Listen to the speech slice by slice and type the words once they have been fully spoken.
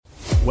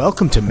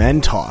Welcome to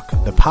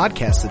MenTalk, the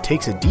podcast that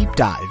takes a deep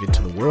dive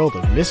into the world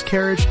of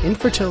miscarriage,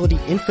 infertility,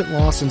 infant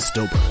loss, and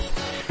stillbirth.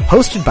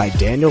 Hosted by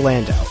Daniel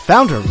Landau,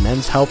 founder of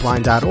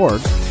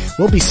menshelpline.org,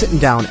 we'll be sitting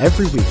down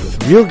every week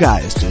with real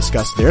guys to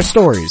discuss their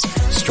stories,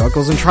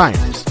 struggles, and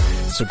triumphs.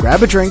 So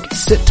grab a drink,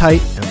 sit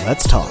tight, and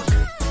let's talk.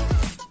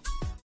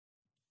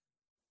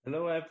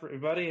 Hello,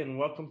 everybody, and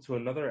welcome to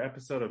another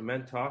episode of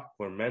Men Talk,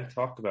 where men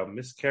talk about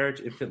miscarriage,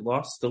 infant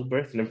loss,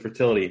 stillbirth, and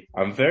infertility.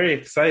 I'm very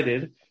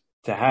excited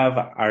to have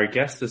our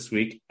guest this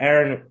week,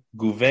 Aaron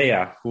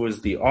Gouveia, who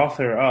is the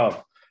author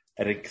of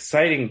an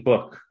exciting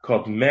book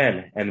called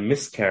Men and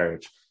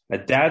Miscarriage, A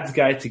Dad's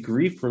Guide to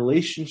Grief,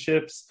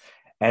 Relationships,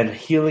 and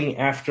Healing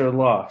After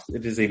Loss.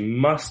 It is a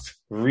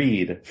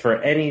must-read for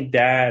any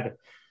dad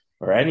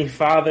or any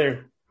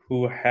father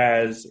who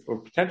has,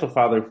 or potential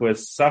father who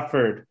has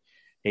suffered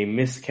a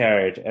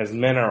miscarriage, as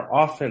men are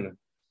often,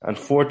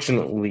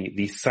 unfortunately,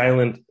 the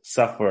silent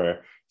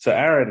sufferer. So,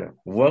 Aaron,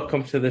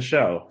 welcome to the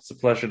show. It's a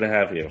pleasure to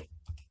have you.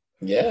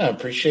 Yeah,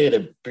 appreciate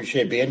it.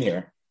 Appreciate being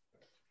here.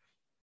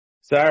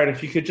 So, Aaron,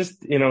 if you could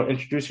just,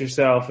 introduce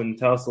yourself and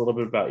tell us a little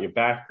bit about your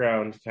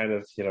background, kind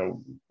of,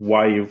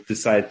 why you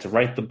decided to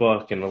write the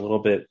book and a little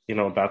bit,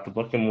 about the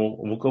book, and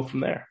we'll go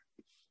from there.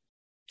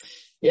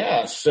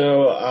 Yeah.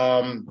 So,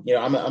 I'm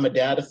a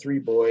dad of three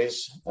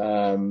boys,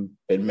 been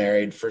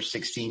married for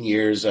 16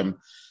 years. I'm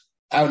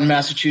out in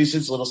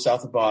Massachusetts, a little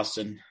south of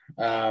Boston.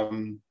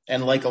 And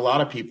like a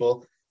lot of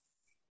people,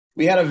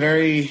 we had a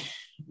very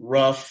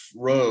rough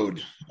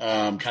road,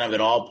 kind of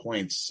at all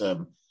points,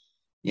 a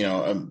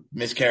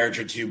miscarriage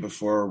or two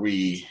before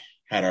we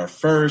had our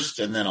first,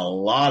 and then a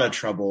lot of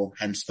trouble,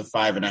 hence the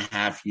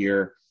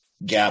 5.5-year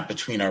gap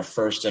between our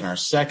first and our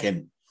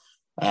second.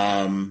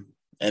 And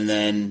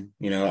then,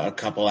 a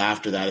couple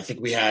after that. I think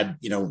we had,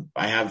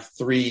 I have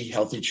 3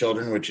 healthy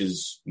children, which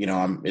is,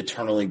 I'm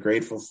eternally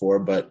grateful for,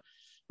 but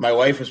my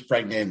wife was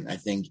pregnant, I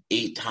think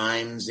 8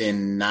 times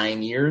in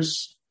 9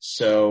 years.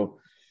 So,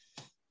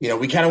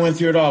 we kind of went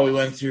through it all. We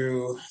went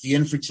through the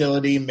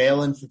infertility,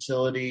 male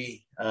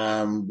infertility.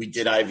 We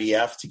did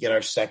IVF to get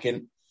our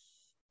second,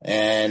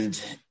 and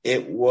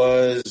it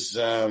was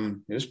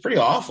pretty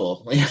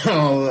awful.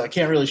 I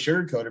can't really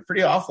sugarcoat it.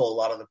 Pretty awful, a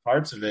lot of the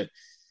parts of it.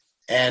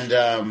 And,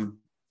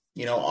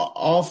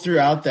 all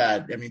throughout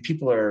that, I mean,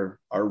 people are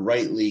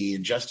rightly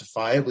and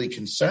justifiably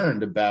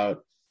concerned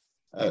about,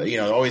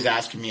 always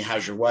asking me,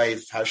 how's your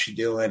wife? How's she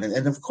doing?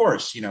 And of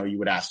course, you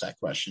would ask that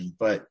question,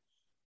 but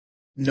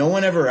no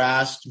one ever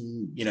asked,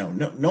 no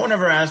one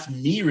ever asked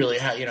me really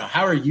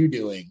how are you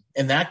doing?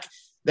 And that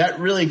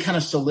really kind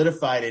of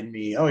solidified in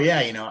me. Oh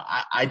yeah.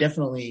 I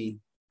definitely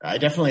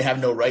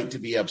have no right to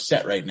be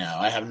upset right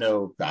now.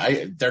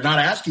 They're not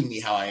asking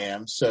me how I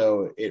am,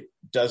 so it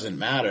doesn't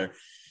matter.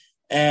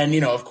 And,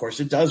 of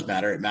course it does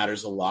matter. It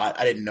matters a lot.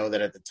 I didn't know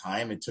that at the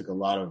time. It took a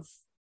lot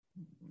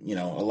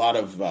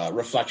of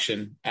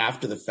reflection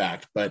after the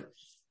fact. But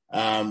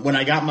when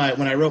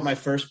I wrote my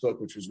first book,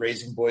 which was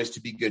Raising Boys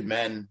to Be Good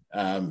Men,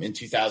 in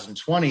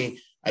 2020,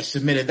 I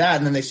submitted that.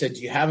 And then they said,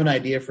 do you have an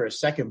idea for a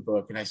second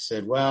book? And I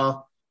said,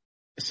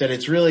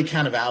 it's really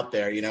kind of out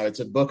there. It's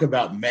a book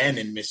about men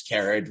and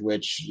miscarriage,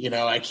 which,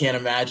 I can't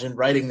imagine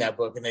writing that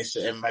book. And they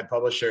said, and my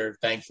publisher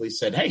thankfully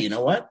said, hey, you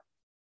know what?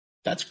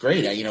 That's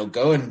great.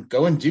 Go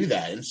and do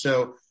that. And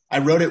so I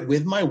wrote it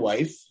with my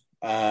wife,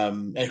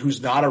 and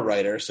who's not a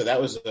writer. So that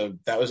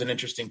was an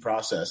interesting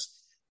process,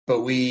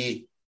 but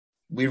we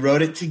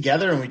wrote it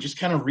together, and we just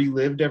kind of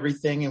relived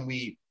everything. And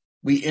we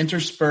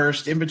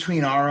interspersed in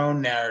between our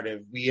own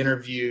narrative. We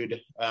interviewed,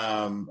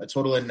 a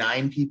total of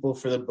 9 people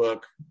for the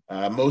book,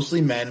 mostly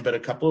men, but a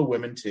couple of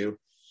women too,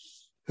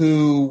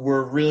 who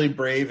were really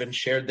brave and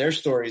shared their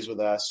stories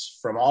with us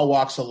from all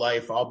walks of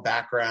life, all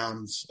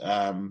backgrounds,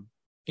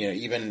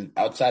 even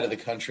outside of the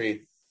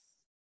country.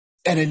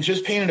 And it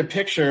just painted a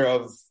picture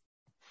of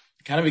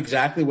kind of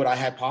exactly what I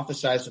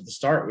hypothesized at the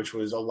start, which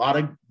was a lot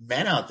of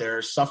men out there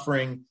are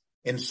suffering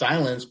in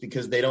silence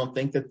because they don't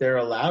think that they're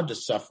allowed to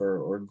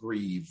suffer or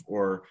grieve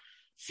or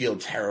feel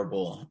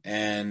terrible.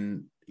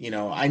 And,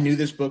 I knew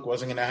this book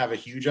wasn't going to have a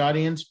huge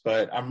audience,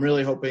 but I'm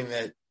really hoping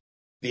that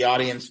the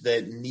audience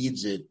that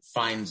needs it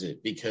finds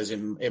it, because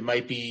it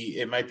might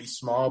be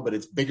small, but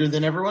it's bigger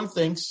than everyone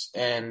thinks.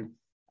 And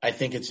I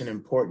think it's an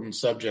important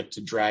subject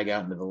to drag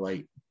out into the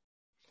light.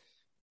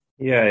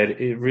 Yeah,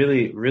 it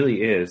really,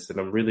 really is. And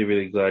I'm really,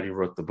 really glad you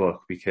wrote the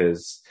book,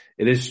 because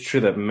it is true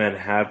that men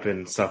have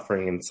been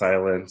suffering in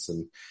silence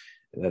and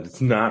that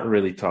it's not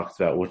really talked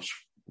about,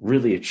 which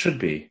really it should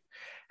be.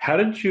 How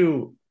did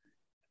you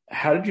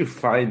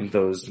find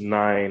those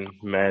 9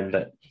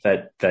 men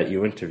that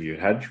you interviewed?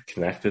 How did you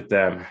connect with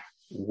them?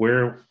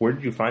 Where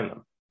did you find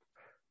them?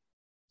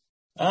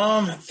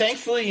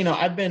 Thankfully,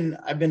 I've been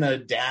a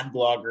dad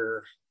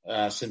blogger,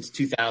 since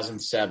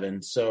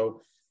 2007.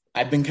 So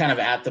I've been kind of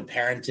at the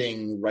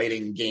parenting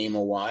writing game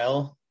a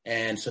while.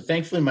 And so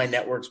thankfully my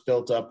network's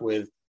built up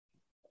with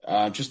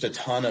just a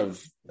ton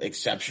of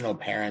exceptional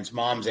parents,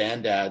 moms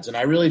and dads. And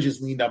I really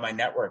just leaned on my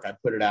network. I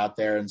put it out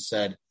there and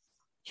said,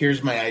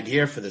 here's my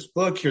idea for this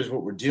book. Here's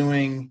what we're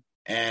doing.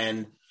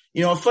 And,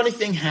 a funny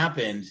thing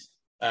happened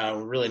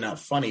really not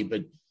funny,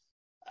 but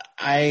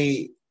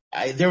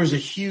there was a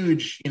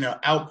huge,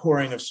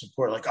 outpouring of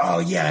support. Like, oh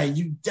yeah,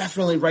 you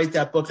definitely write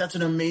that book. That's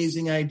an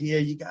amazing idea.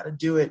 You got to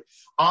do it.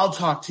 I'll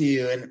talk to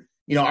you. And,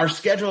 our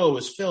schedule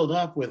was filled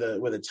up with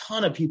a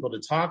ton of people to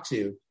talk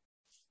to.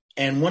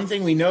 And one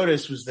thing we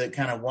noticed was that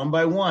kind of one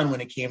by one, when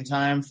it came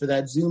time for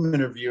that Zoom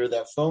interview or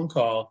that phone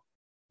call,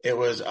 it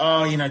was,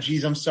 oh,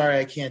 geez, I'm sorry,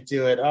 I can't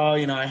do it. Oh,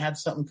 I had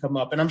something come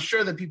up. And I'm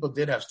sure that people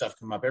did have stuff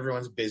come up.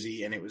 Everyone's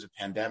busy and it was a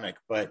pandemic.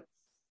 But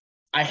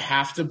I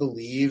have to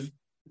believe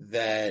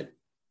that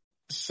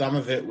some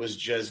of it was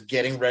just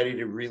getting ready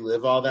to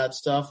relive all that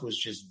stuff was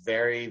just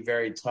very,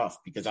 very tough.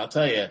 Because I'll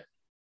tell you,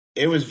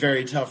 it was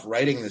very tough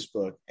writing this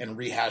book and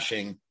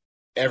rehashing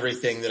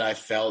everything that I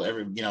felt,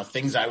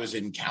 things I was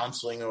in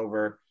counseling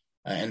over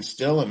and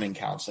still am in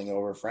counseling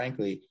over,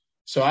 frankly.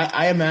 So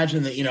I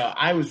imagine that,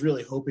 I was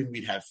really hoping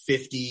we'd have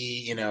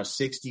 50,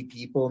 60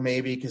 people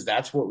maybe, because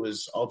that's what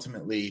was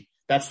ultimately,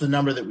 that's the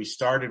number that we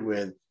started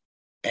with.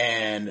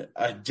 And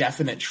a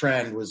definite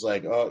trend was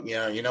like, oh,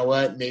 you know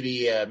what,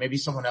 maybe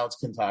someone else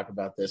can talk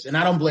about this. And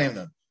I don't blame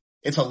them.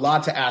 It's a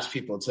lot to ask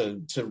people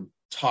to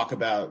talk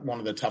about one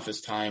of the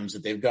toughest times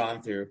that they've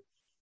gone through.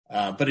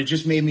 But it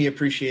just made me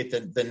appreciate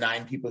the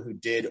 9 people who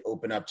did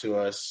open up to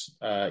us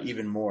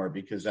even more,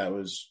 because that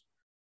was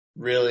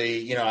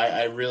really,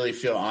 I really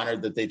feel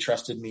honored that they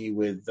trusted me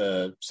with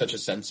such a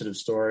sensitive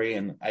story.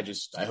 And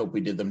I hope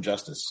we did them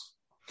justice.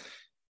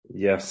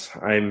 Yes,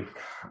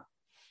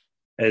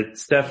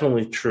 it's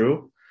definitely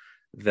true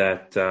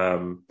that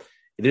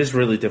it is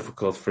really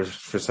difficult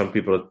for some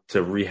people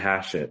to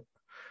rehash it.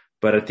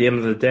 But at the end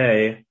of the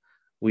day,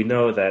 we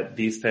know that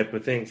these type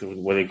of things,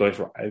 whether you're going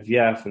through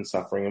IVF and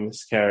suffering a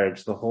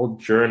miscarriage, the whole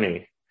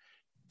journey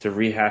to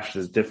rehash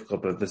is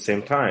difficult, but at the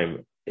same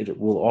time, it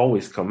will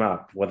always come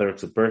up, whether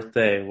it's a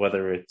birthday,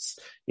 whether it's,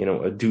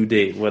 a due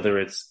date, whether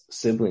it's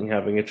sibling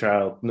having a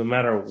child, no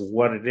matter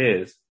what it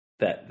is,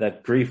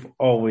 that grief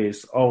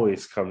always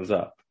comes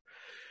up.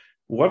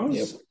 What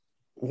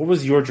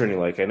was your journey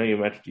like? I know you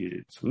mentioned you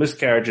did some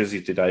miscarriages,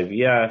 you did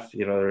IVF,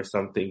 there are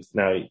some things,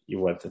 now you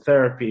went to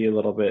therapy a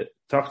little bit.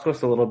 Talk to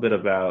us a little bit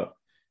about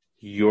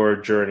your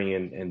journey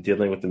and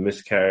dealing with the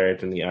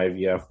miscarriage and the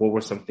IVF. What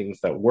were some things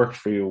that worked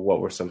for you? What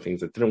were some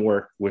things that didn't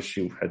work? Wish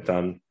you had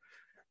done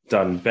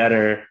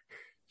better?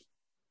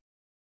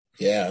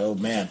 Yeah. Oh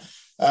man.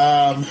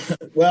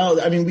 Well,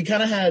 I mean, we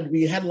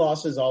had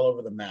losses all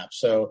over the map.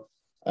 So,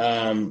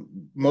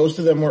 most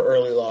of them were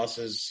early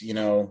losses,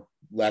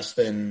 less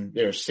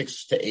than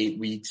 6 to 8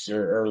 weeks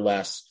or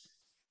less.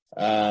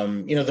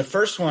 The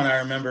first one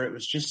I remember, it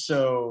was just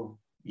so,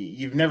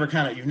 you've never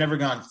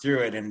gone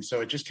through it. And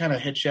so it just kind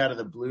of hits you out of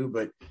the blue,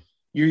 but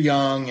you're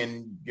young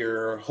and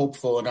you're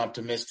hopeful and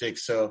optimistic.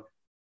 So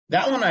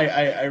that one,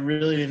 I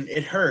really didn't,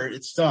 it hurt,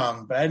 it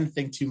stung, but I didn't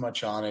think too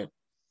much on it.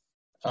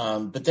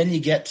 But then you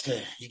get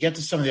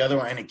to some of the other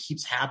one and it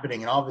keeps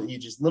happening, and all of it, you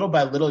just little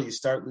by little, you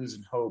start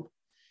losing hope.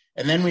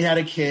 And then we had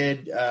a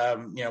kid,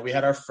 we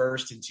had our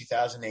first in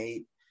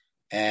 2008,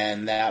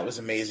 and that was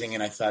amazing.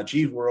 And I thought,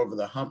 gee, we're over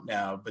the hump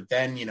now. But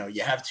then,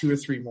 you have 2 or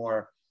 3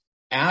 more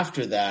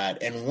after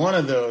that. And one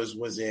of those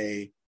was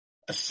a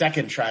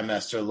second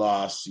trimester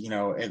loss,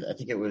 I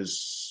think it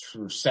was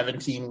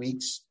 17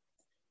 weeks.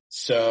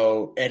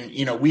 So, and,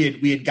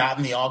 we had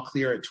gotten the all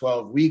clear at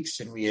 12 weeks,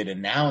 and we had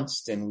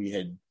announced and we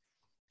had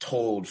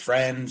told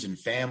friends and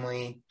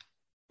family.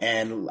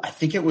 And I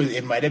think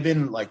it might've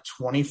been like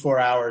 24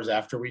 hours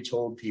after we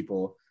told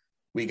people,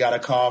 we got a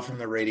call from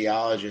the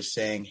radiologist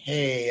saying,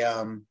 hey,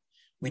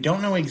 we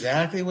don't know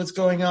exactly what's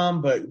going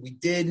on, but we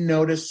did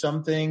notice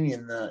something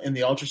in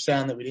the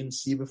ultrasound that we didn't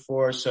see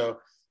before. So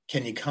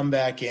can you come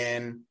back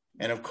in?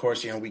 And of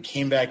course, we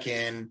came back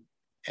in,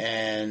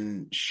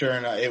 and sure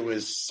enough, it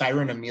was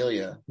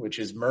sirenamelia, which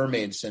is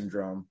mermaid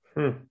syndrome,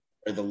 where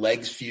the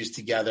legs fuse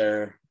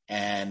together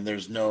and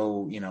there's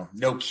no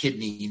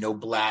kidney, no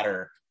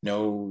bladder,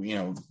 no,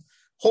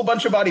 whole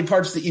bunch of body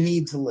parts that you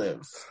need to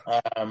live.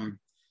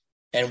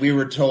 And we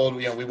were told,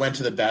 we went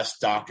to the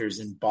best doctors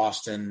in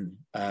Boston,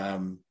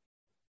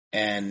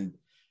 and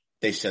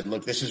they said,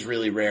 look, this is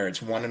really rare.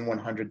 It's 1 in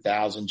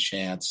 100,000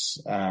 chance.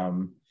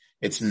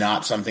 It's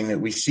not something that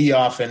we see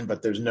often,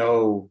 but there's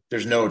no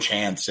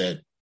chance at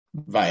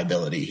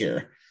viability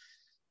here.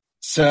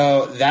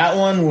 So that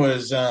one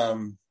was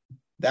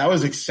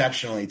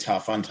exceptionally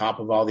tough, on top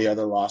of all the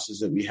other losses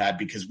that we had,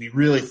 because we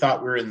really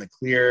thought we were in the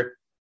clear,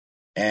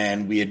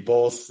 and we had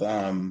both,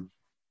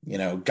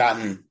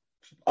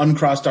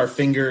 uncrossed our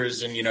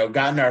fingers and,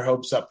 gotten our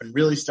hopes up and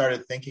really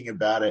started thinking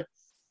about it.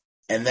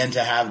 And then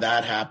to have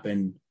that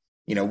happen,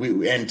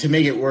 and to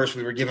make it worse,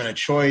 we were given a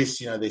choice.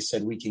 They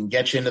said, we can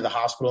get you into the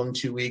hospital in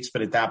 2 weeks,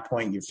 but at that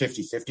point you're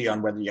 50-50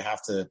 on whether you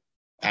have to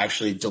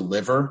actually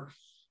deliver,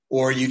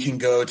 or you can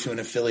go to an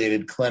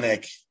affiliated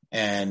clinic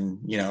and,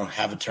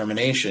 have a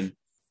termination.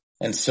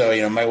 And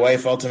so, my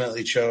wife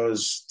ultimately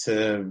chose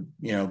to,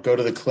 go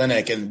to the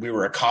clinic, and we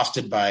were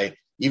accosted by,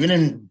 even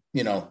in,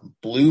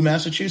 Blue,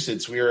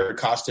 Massachusetts, we were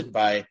accosted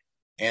by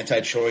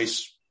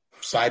anti-choice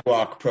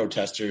sidewalk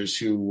protesters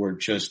who were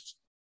just,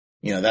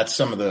 that's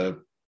some of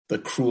the the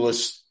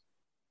cruelest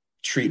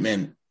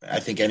treatment I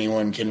think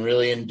anyone can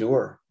really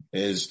endure,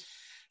 is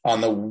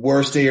on the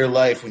worst day of your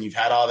life when you've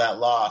had all that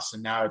loss,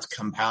 and now it's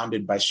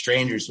compounded by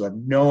strangers who have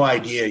no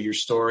idea your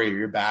story or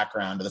your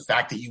background or the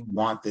fact that you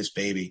want this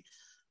baby,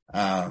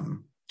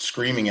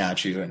 screaming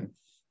at you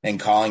and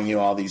calling you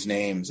all these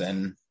names.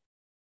 And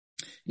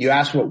you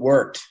asked what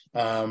worked.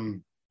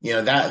 That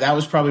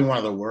was probably one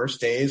of the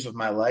worst days of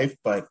my life,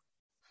 but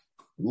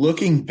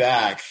looking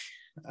back,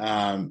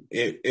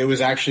 it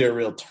was actually a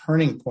real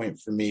turning point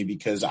for me,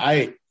 because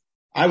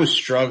I was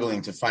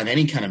struggling to find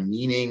any kind of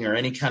meaning or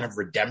any kind of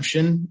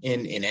redemption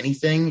in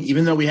anything,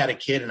 even though we had a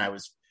kid, and I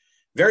was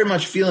very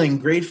much feeling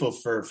grateful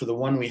for the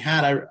one we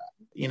had.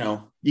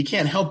 You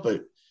can't help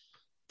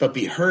but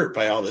be hurt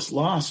by all this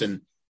loss.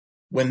 And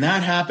when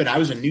that happened, I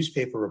was a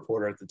newspaper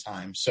reporter at the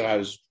time. So I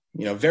was,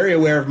 very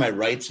aware of my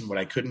rights and what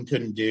I couldn't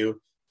do.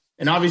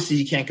 And obviously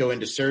you can't go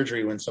into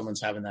surgery when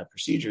someone's having that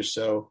procedure.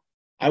 So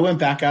I went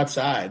back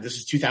outside. This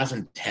is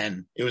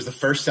 2010. It was the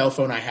first cell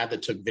phone I had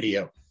that took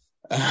video.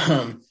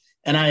 And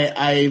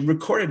I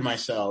recorded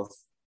myself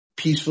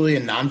peacefully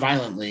and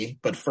nonviolently,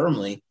 but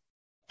firmly,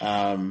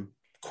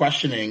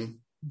 questioning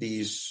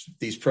these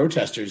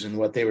protesters and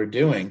what they were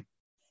doing.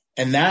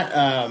 And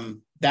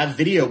that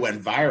video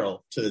went viral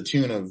to the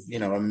tune of,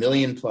 1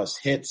 million plus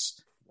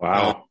hits.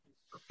 Wow.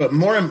 But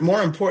more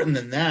important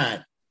than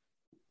that,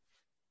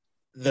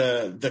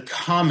 the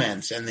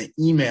comments and the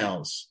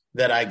emails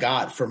that I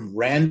got from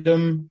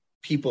random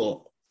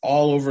people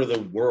all over the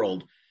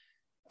world.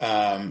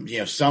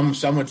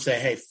 Some would say,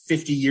 hey,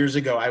 50 years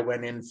ago, I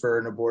went in for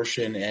an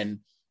abortion and,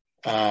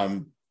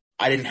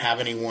 I didn't have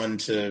anyone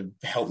to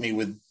help me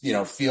with,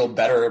 feel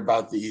better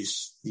about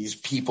these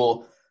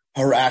people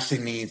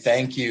harassing me.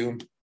 Thank you.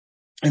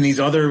 And these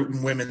other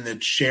women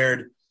that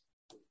shared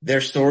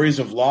their stories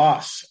of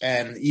loss,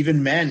 and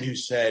even men who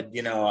said,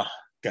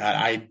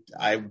 God,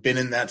 I've been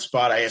in that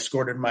spot. I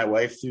escorted my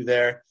wife through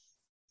there.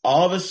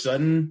 All of a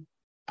sudden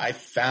I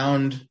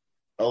found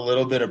a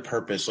little bit of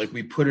purpose. Like,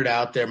 we put it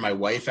out there. My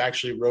wife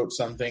actually wrote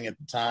something at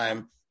the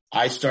time.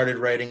 I started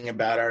writing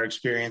about our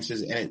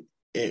experiences, and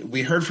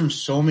we heard from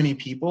so many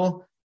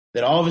people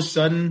that all of a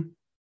sudden,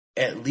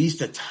 at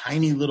least a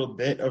tiny little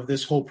bit of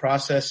this whole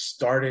process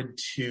started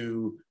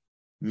to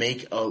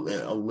make a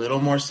little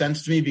more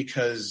sense to me,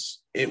 because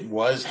it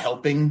was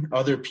helping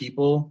other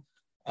people.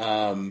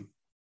 And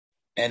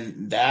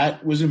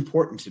that was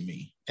important to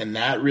me. And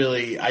that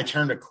really, I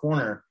turned a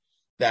corner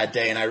that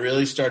day, and I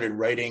really started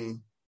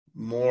writing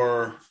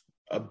more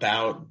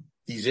about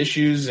these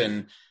issues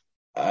and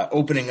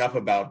opening up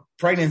about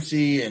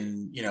pregnancy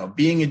and,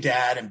 being a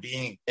dad and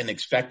being an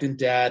expectant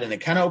dad. And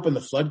it kind of opened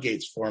the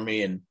floodgates for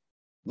me and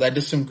led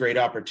to some great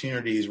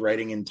opportunities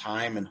writing in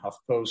Time and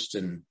HuffPost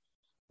and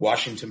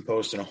Washington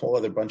Post and a whole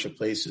other bunch of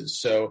places.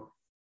 So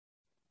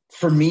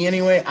for me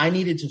anyway, I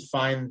needed to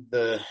find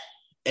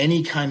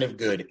any kind of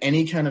good,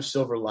 any kind of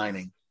silver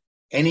lining,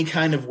 any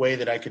kind of way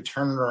that I could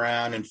turn it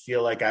around and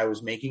feel like I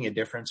was making a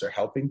difference or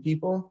helping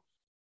people.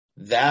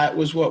 That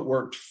was what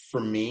worked for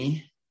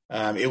me.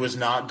 It was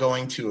not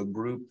going to a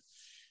group.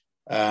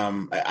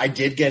 I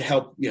did get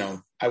help.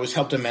 I was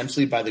helped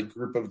immensely by the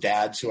group of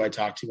dads who I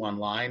talked to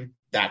online.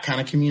 That kind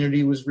of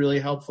community was really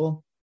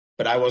helpful,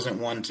 but I wasn't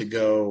one to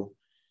go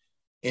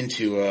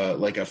into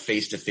a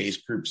face-to-face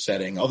group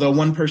setting. Although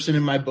one person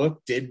in my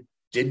book did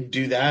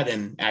do that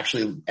and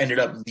actually ended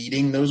up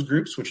leading those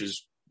groups, which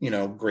is,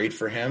 great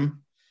for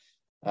him.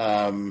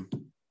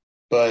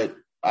 But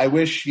I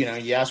wish, you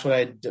asked what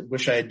I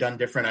wish I had done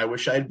different. I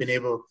wish I had been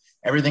able,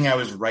 everything I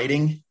was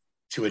writing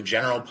to a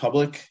general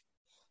public,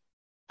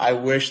 I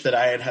wish that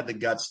I had had the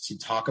guts to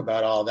talk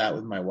about all that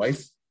with my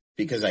wife,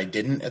 because I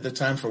didn't at the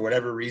time for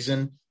whatever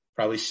reason,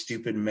 probably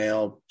stupid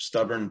male,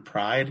 stubborn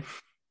pride.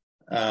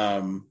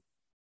 I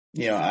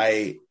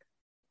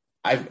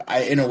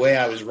in a way,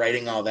 I was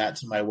writing all that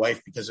to my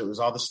wife because it was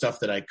all the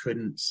stuff that I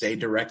couldn't say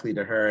directly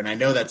to her. And I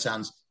know that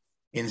sounds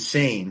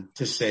insane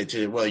to say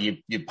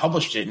you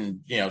published it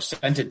and,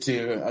 sent it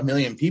to 1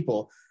 million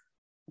people.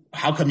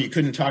 How come you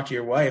couldn't talk to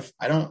your wife?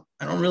 I don't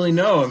really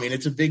know. I mean,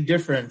 it's a big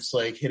difference,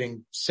 like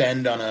hitting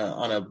send on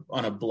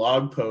a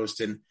blog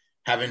post and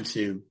having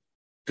to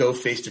go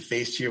face to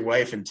face to your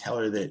wife and tell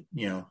her that,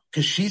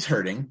 cause she's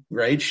hurting,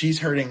 right? She's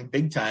hurting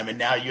big time. And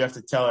now you have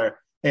to tell her,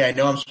 hey, I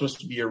know I'm supposed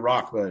to be your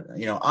rock, but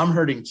I'm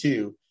hurting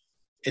too.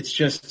 It's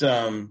just, it's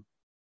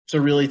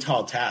a really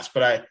tall task,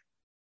 but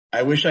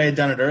I wish I had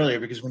done it earlier,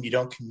 because when you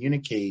don't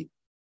communicate,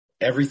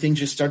 everything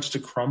just starts to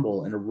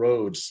crumble and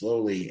erode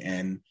slowly.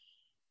 And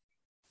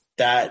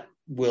that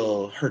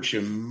will hurt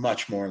you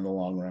much more in the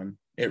long run.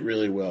 It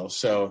really will.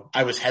 So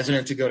I was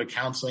hesitant to go to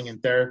counseling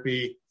and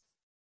therapy.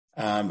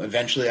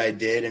 Eventually I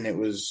did. And it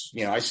was,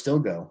 I still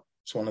go.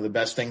 It's one of the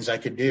best things I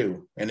could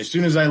do. And as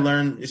soon as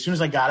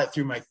I got it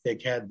through my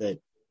thick head that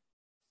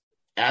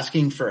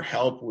asking for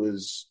help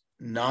was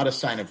not a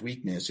sign of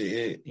weakness.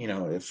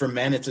 For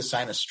men, it's a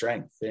sign of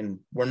strength, and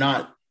we're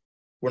not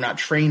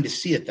trained to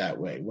see it that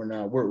way.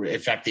 In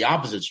fact, the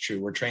opposite's true.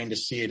 We're trained to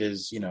see it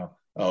as,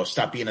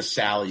 stop being a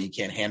Sally. You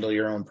can't handle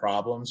your own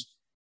problems.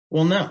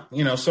 Well,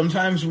 no,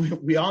 sometimes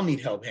we all need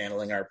help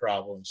handling our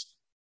problems,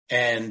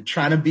 and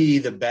trying to be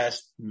the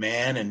best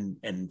man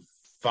and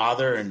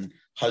father and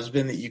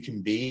husband that you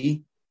can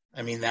be.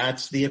 I mean,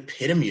 that's the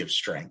epitome of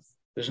strength.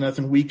 There's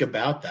nothing weak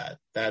about that.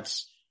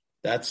 That's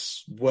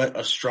what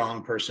a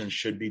strong person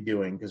should be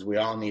doing, because we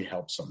all need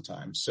help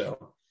sometimes.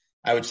 So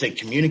I would say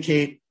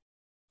communicate,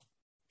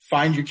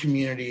 find your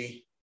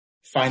community,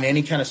 find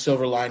any kind of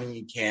silver lining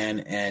you can,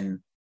 and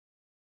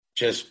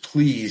just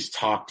please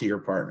talk to your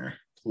partner,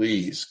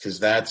 please, because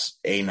that's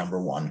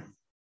number one.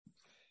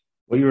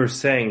 What you were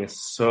saying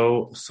is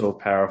so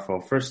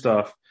powerful. First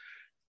off,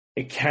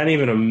 I can't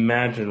even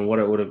imagine what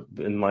it would have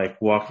been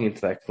like walking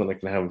into that clinic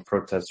and having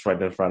protests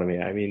right in front of me.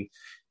 I mean,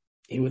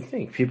 you would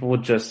think people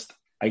would just,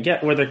 I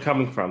get where they're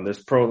coming from.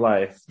 There's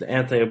pro-life, the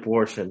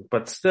anti-abortion,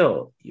 but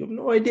still, you have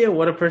no idea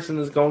what a person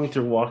is going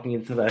through walking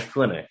into that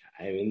clinic.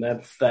 I mean,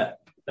 that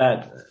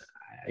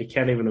I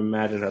can't even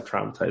imagine how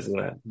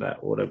traumatizing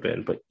that would have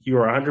been. But you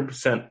are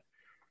 100%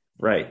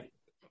 right.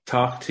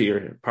 Talk to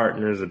your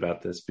partners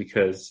about this,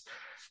 because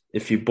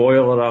if you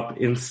boil it up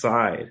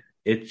inside,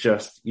 you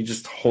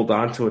just hold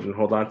on to it and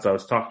hold on to it. I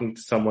was talking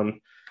to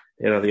someone,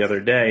 the other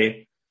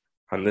day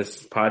on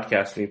this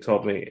podcast, and he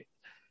told me,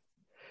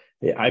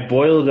 I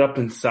boiled it up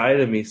inside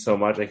of me so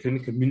much I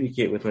couldn't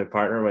communicate with my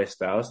partner or my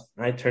spouse,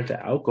 and I turned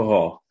to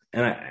alcohol,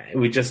 and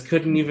we just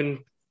couldn't even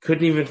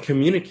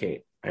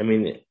communicate. I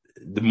mean,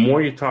 the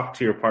more you talk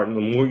to your partner,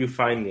 the more you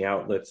find the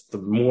outlets, the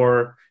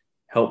more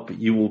help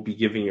you will be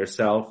giving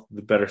yourself,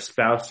 the better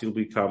spouse you'll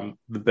become,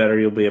 the better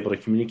you'll be able to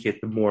communicate,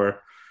 the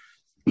more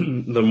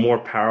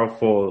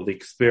powerful the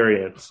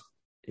experience,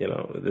 it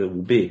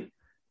will be,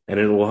 and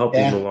it will help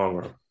you in the long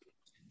run.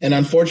 And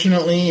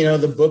unfortunately,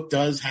 the book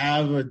does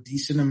have a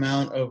decent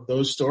amount of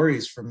those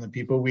stories from the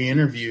people we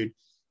interviewed.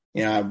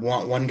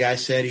 One guy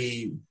said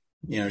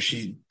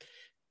she,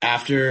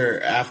 after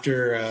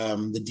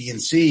the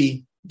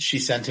DNC, she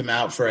sent him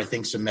out for, I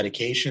think, some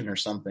medication or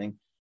something.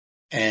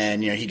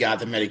 And, he got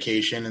the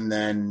medication, and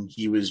then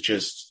he was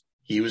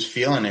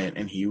feeling it,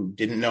 and he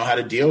didn't know how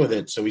to deal with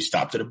it. So he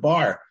stopped at a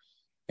bar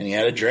and he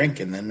had a drink,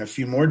 and then a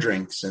few more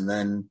drinks. And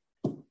then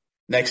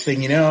next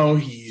thing you know,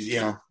 he's,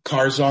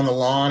 cars on the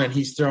lawn, and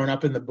he's thrown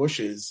up in the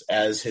bushes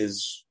as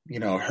his,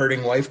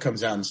 hurting wife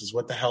comes out and says,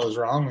 "What the hell is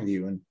wrong with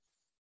you?" And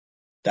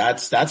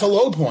that's a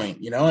low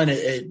point,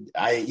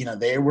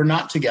 and they were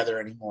not together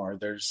anymore.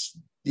 There's,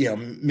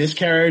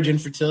 miscarriage,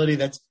 infertility.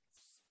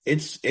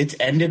 It's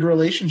ended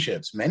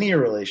relationships, many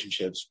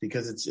relationships,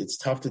 because it's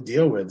tough to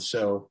deal with.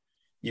 So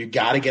you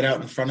got to get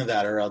out in front of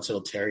that, or else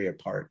it'll tear you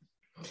apart.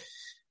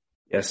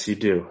 Yes, you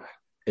do.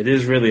 It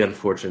is really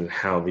unfortunate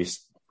how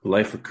these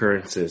life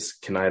occurrences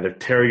can either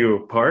tear you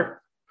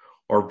apart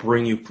or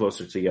bring you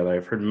closer together.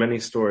 I've heard many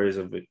stories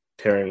of it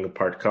tearing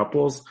apart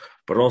couples,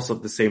 but also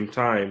at the same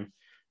time,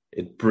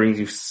 it brings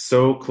you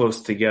so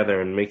close together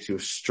and makes you a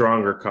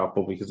stronger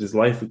couple, because these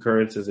life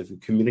occurrences, if you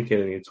communicate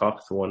and you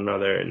talk to one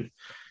another and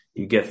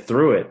you get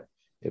through it,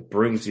 it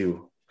brings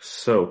you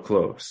so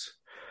close.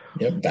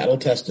 Yep, battle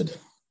tested.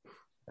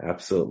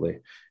 Absolutely.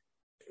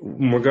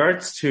 In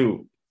regards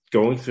to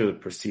going through the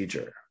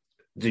procedure,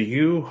 do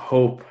you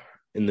hope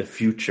in the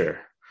future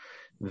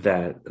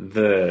that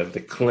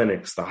the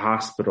clinics, the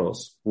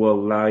hospitals will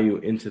allow you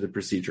into the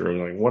procedure room?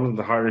 Like, one of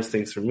the hardest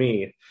things for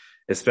me,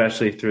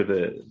 especially through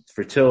the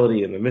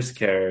fertility and the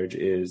miscarriage,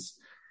 is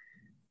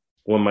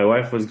when my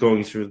wife was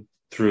going through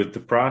the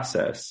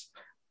process,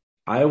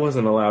 I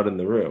wasn't allowed in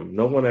the room.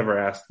 No one ever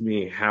asked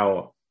me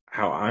how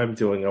I'm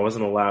doing. I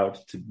wasn't allowed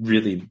to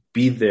really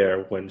be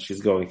there when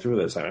she's going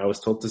through this. I was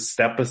told to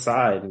step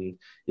aside and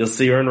you'll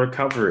see her in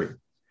recovery.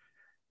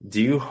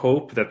 Do you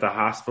hope that the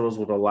hospitals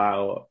would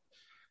allow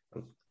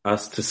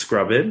us to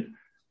scrub in?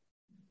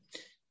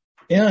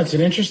 Yeah, it's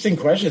an interesting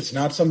question. It's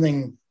not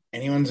something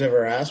anyone's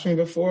ever asked me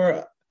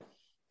before.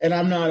 And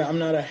I'm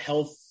not a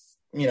health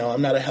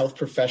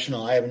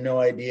professional. I have no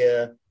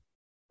idea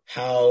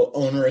how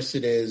onerous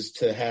it is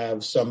to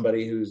have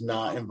somebody who's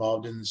not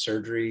involved in the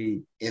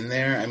surgery in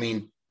there. I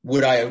mean,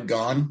 would I have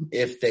gone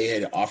if they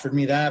had offered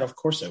me that? Of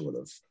course I would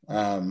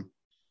have.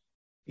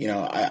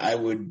 I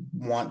would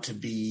want to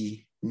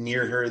be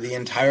near her the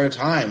entire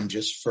time,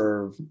 just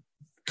for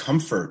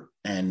comfort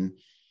and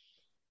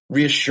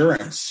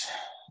reassurance.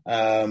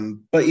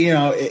 But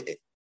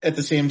at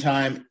the same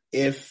time,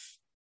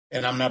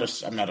 and I'm not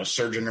a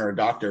surgeon or a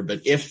doctor,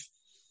 but if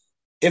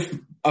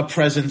a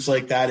presence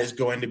like that is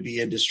going to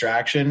be a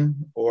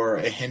distraction or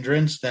a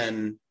hindrance,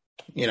 then,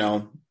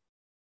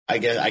 I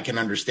guess I can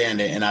understand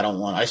it. And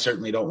I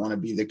certainly don't want to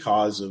be the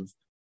cause of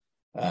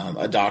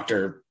a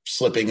doctor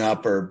slipping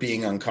up or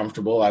being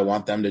uncomfortable. I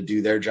want them to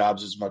do their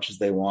jobs as much as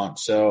they want.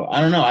 So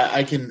I don't know.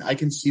 I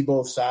can see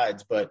both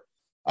sides, but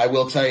I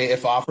will tell you,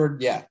 if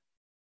offered, yeah,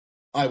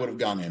 I would have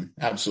gone in.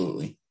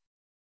 Absolutely.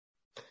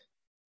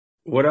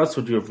 What else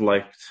would you have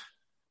liked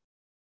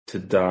to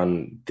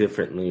done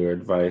differently, or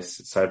advice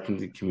aside from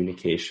the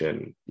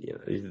communication,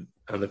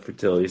 on the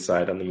fertility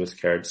side, on the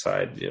miscarriage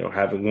side,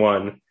 having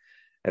one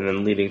and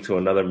then leading to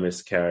another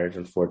miscarriage,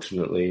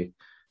 unfortunately?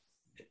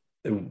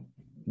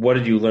 What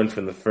did you learn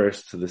from the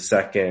first to the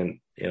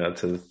second?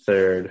 to the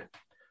third?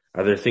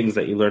 Are there things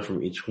that you learned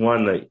from each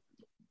one that?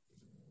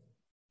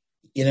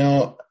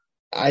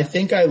 I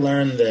think I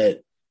learned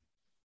that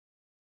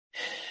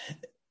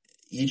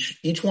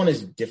each one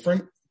is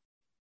different.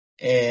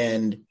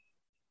 And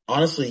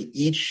honestly,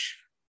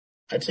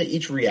 I'd say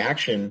each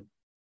reaction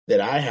that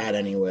I had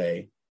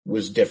anyway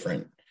was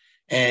different.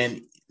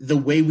 And the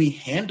way we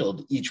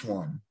handled each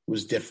one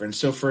was different.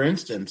 So for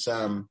instance,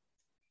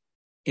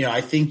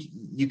 I think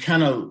you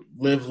kind of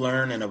live,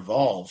 learn, and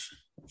evolve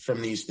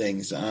from these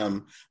things.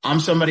 I'm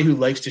somebody who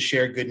likes to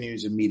share good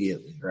news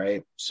immediately,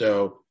 right?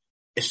 So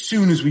as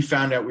soon as we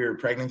found out we were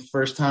pregnant the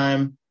first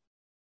time,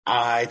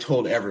 I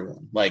told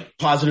everyone, like,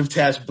 positive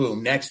test,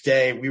 boom. Next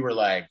day, we were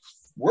like,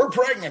 we're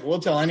pregnant. We'll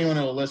tell anyone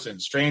who will listen,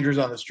 strangers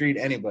on the street,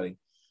 anybody.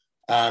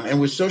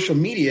 And with social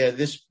media,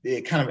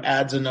 it kind of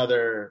adds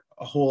a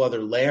whole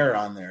other layer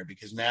on there,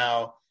 because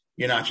now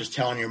you're not just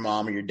telling your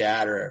mom or your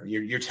dad, or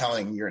you're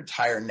telling your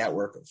entire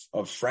network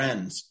of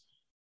friends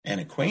and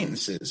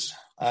acquaintances.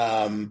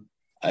 I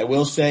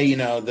will say,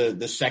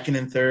 the second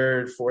and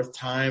third, fourth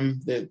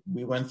time that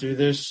we went through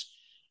this,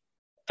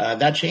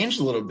 that changed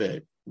a little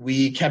bit.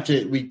 We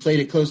played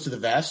it close to the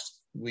vest.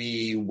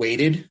 We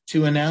waited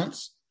to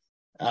announce,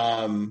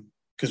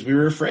 because we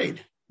were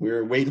afraid. We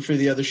were waiting for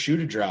the other shoe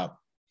to drop.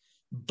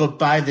 But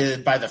by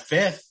the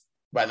fifth,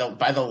 by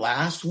the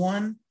last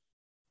one,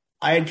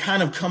 I had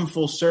kind of come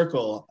full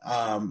circle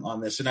on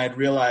this, and I'd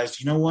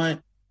realized, you know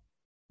what?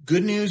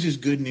 Good news is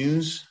good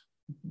news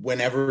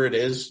whenever it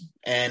is.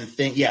 And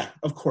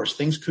of course,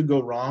 things could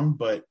go wrong,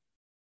 but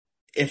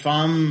if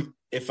I'm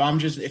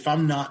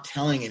not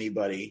telling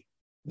anybody,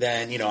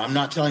 then, I'm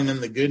not telling them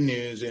the good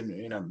news,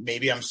 and,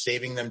 maybe I'm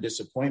saving them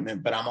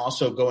disappointment, but I'm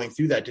also going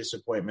through that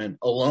disappointment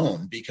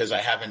alone because I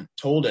haven't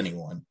told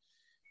anyone.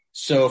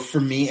 So for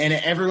me, and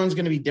everyone's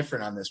going to be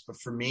different on this, but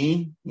for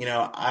me,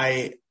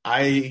 I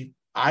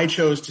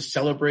chose to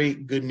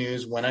celebrate good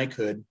news when I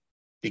could,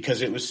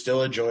 because it was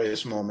still a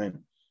joyous moment.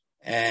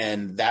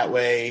 And that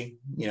way,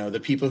 the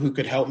people who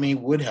could help me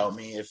would help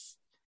me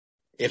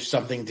if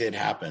something did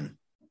happen.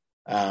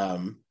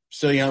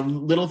 So,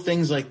 little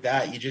things like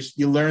that,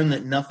 you learn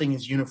that nothing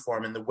is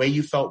uniform, and the way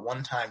you felt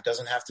one time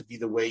doesn't have to be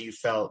the way you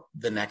felt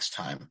the next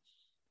time.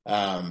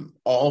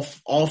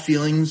 All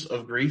feelings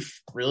of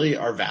grief really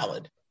are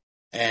valid.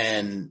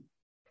 And,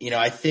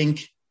 I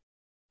think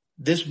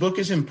this book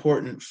is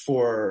important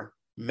for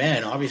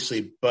men,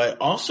 obviously, but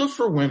also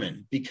for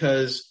women,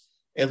 because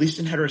at least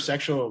in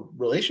heterosexual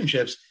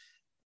relationships,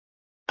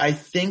 I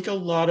think a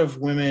lot of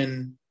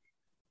women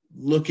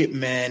look at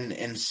men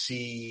and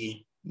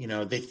see,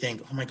 they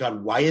think, oh my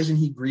God, why isn't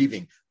he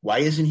grieving? Why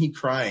isn't he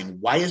crying?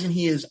 Why isn't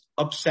he as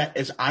upset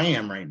as I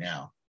am right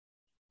now?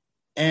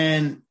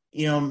 And,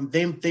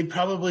 they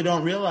probably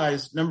don't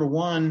realize, number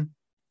one,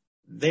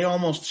 they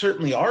almost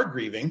certainly are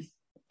grieving.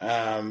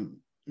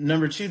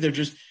 Number two,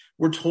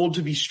 we're told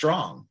to be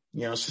strong.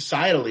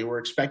 Societally, we're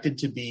expected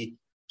to be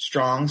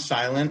strong,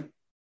 silent,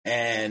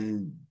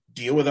 and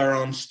deal with our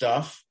own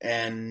stuff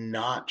and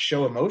not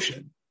show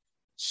emotion.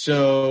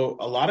 So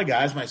a lot of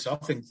guys,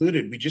 myself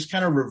included, we just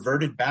kind of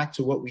reverted back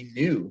to what we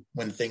knew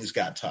when things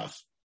got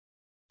tough.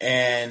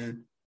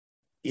 And,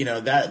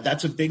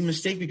 that's a big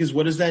mistake, because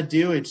what does that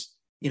do? It's,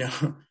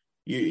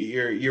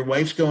 your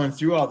wife's going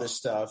through all this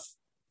stuff.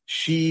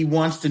 She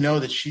wants to know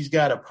that she's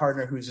got a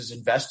partner who's as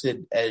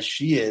invested as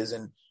she is,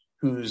 and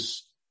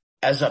who's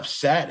as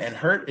upset and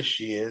hurt as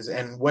she is.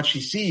 And what she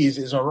sees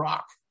is a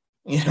rock,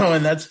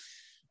 and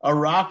a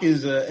rock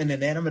is an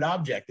inanimate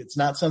object. It's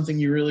not something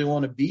you really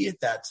want to be at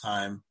that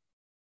time.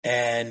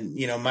 And,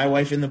 my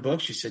wife in the book,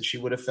 she said she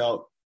would have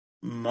felt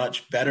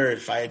much better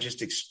if I had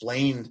just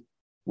explained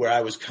where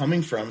I was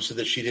coming from, so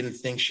that she didn't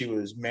think she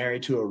was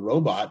married to a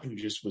robot who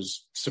just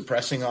was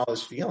suppressing all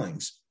his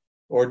feelings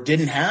or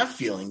didn't have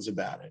feelings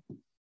about it.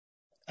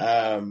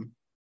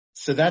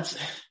 So that's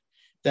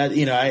that,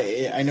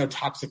 I know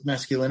toxic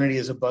masculinity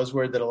is a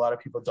buzzword that a lot of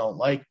people don't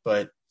like,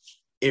 but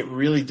it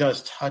really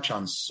does touch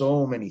on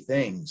so many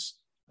things,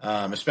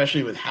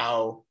 especially with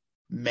how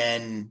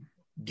men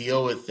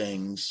deal with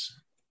things.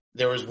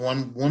 There was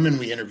one woman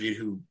we interviewed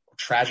who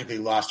tragically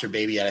lost her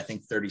baby at, I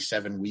think,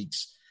 37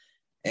 weeks.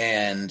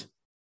 And,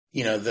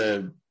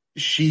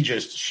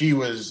 she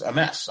was a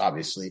mess,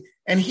 obviously.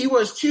 And he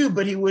was too,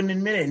 but he wouldn't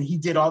admit it. And he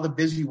did all the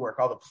busy work,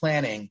 all the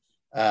planning,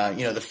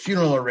 the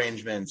funeral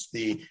arrangements,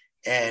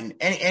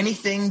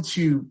 anything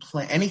to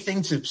plan,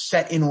 anything to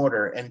set in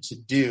order and to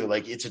do.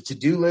 Like, it's a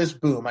to-do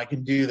list. Boom, I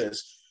can do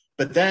this.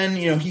 But then,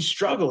 he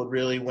struggled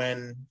really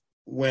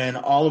when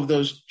all of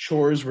those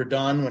chores were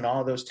done, when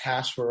all those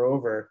tasks were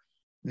over.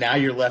 Now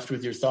you're left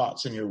with your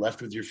thoughts and you're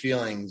left with your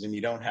feelings, and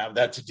you don't have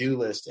that to-do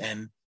list.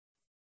 And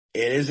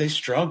it is a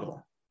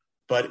struggle,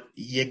 but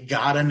you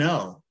gotta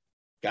know,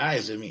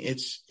 guys, I mean,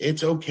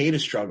 it's okay to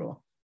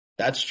struggle.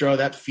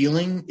 That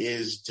feeling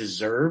is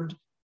deserved,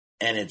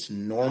 and it's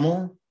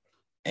normal,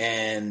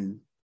 and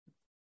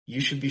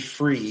you should be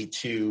free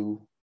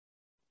to,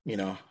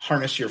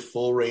 harness your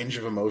full range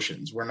of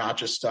emotions. We're not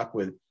just stuck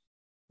with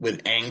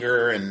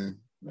anger and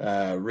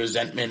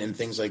resentment and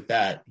things like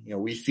that.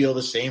 We feel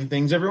the same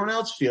things everyone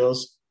else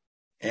feels,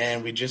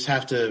 and we just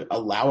have to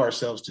allow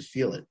ourselves to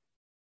feel it.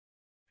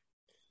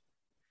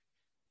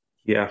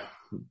 Yeah.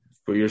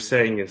 What you're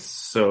saying is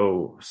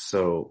so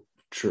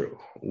true.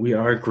 We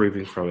are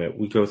grieving from it.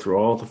 We go through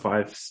all the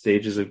 5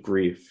 stages of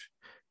grief,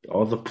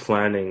 all the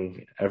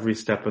planning, every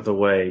step of the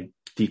way,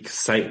 the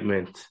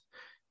excitement,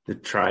 the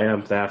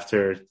triumph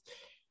after,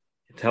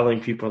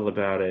 telling people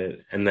about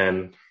it, and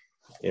then,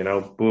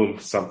 boom,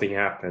 something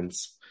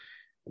happens.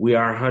 We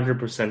are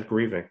 100%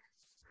 grieving.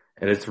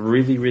 And it's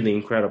really, really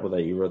incredible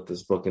that you wrote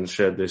this book and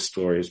shared these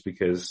stories,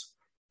 because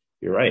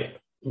you're right.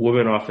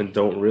 Women often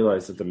don't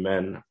realize that the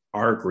men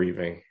are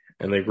grieving,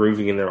 and they're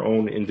grieving in their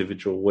own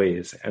individual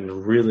ways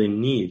and really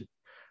need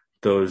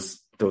those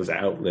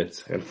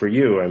outlets. And for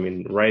you, I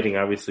mean, writing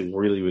obviously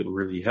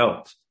really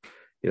helped,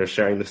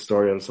 sharing the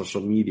story on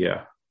social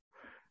media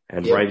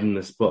and writing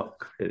this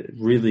book. It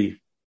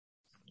really,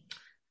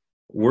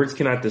 words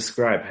cannot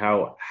describe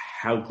how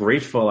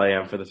grateful I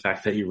am for the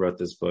fact that you wrote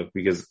this book,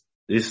 because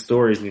these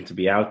stories need to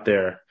be out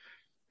there.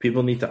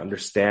 People need to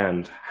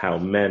understand how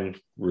men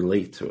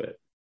relate to it.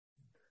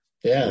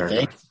 Yeah,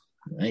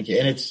 thank you.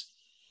 And it's,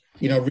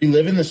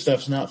 reliving this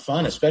stuff's not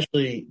fun,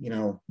 especially,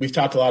 we've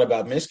talked a lot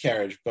about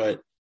miscarriage, but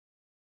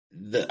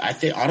I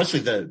think honestly,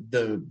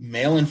 the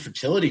male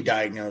infertility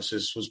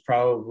diagnosis was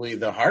probably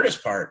the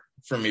hardest part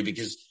for me,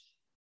 because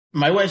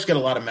my wife's got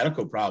a lot of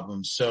medical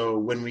problems. So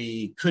when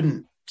we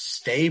couldn't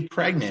stay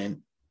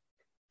pregnant,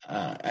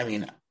 I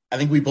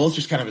think we both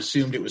just kind of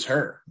assumed it was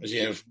her.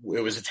 It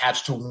was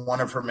attached to one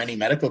of her many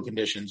medical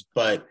conditions.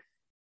 But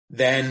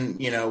then,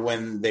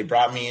 when they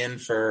brought me in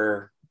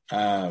for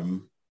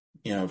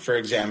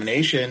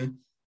examination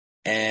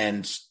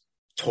and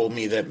told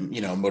me that,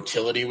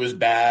 motility was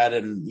bad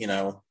and,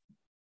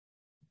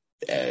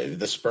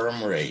 the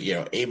sperm were,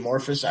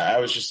 amorphous, I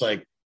was just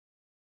like,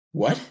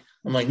 what?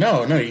 I'm like,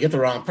 no, you get the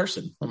wrong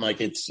person. I'm like,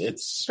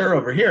 it's her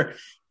over here.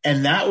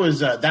 And that was,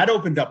 that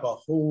opened up a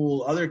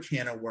whole other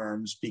can of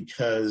worms,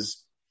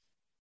 because,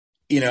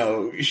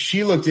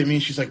 she looked at me,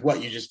 she's like,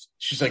 what,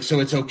 she's like, so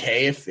it's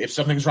okay if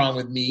something's wrong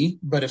with me,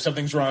 but if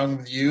something's wrong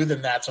with you,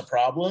 then that's a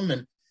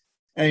problem.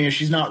 And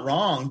she's not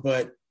wrong,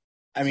 but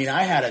I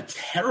had a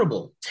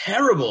terrible,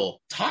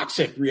 terrible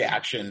toxic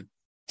reaction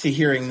to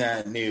hearing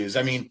that news.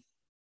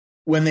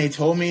 When they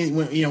told me,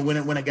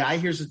 when a guy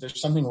hears that there's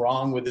something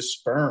wrong with his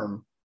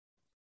sperm,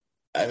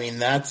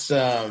 that's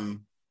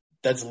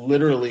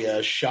literally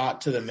a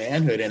shot to the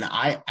manhood. And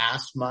I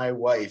asked my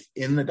wife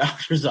in the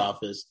doctor's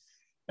office,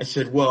 I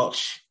said,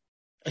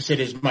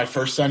 is my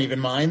first son even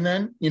mine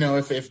then?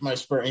 If my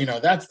sperm,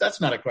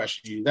 that's not a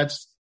question.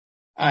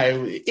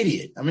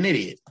 Idiot. I'm an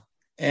idiot.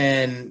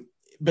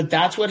 But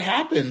that's what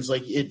happens.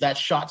 Like that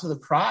shot to the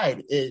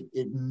pride,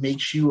 it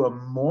makes you a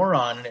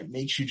moron, and it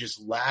makes you just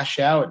lash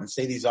out and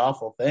say these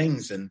awful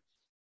things. And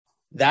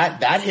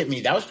that hit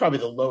me. That was probably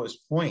the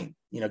lowest point,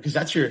 cause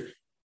that's your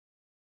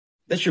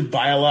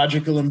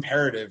biological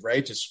imperative,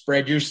 right? To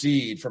spread your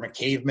seed from a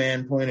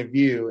caveman point of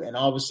view. And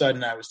all of a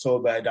sudden I was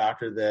told by a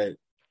doctor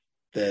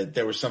that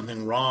there was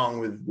something wrong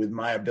with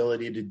my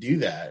ability to do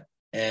that.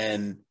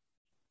 And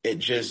it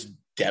just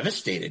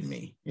devastated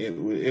me.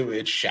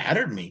 It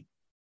shattered me.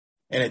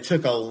 And it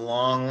took a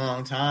long,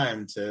 long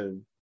time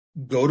to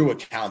go to a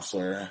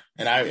counselor.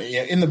 And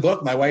in the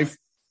book, my wife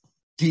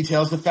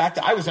details the fact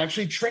that I was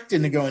actually tricked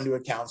into going to a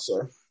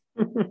counselor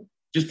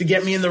just to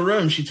get me in the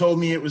room. She told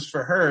me it was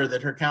for her,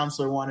 that her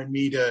counselor wanted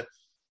me to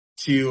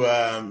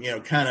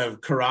kind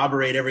of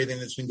corroborate everything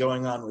that's been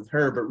going on with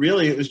her. But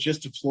really it was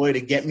just a ploy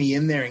to get me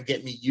in there and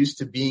get me used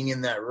to being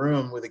in that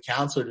room with a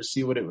counselor to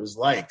see what it was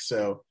like.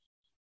 So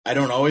I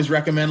don't always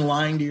recommend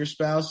lying to your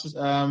spouse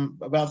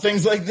about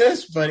things like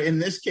this, but in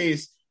this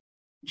case,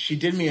 she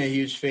did me a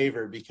huge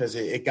favor, because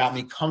it got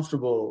me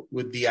comfortable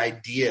with the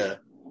idea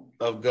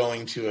of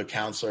going to a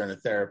counselor and a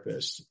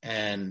therapist.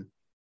 And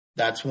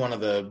that's one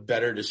of the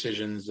better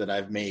decisions that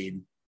I've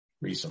made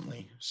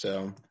recently.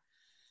 So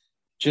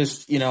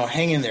just,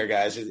 hang in there,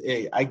 guys.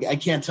 I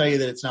can't tell you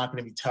that it's not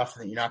going to be tough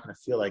and that you're not going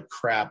to feel like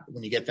crap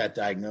when you get that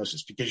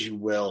diagnosis, because you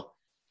will.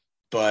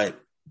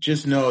 But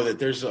just know that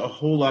there's a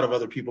whole lot of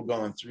other people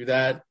going through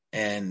that,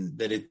 and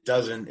that it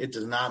does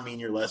not mean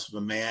you're less of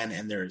a man,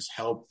 and there's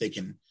help.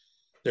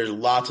 There's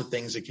lots of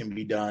things that can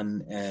be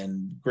done,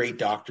 and great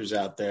doctors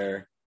out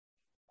there.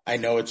 I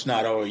know it's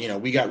not,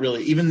 we got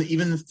really,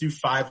 even through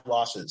 5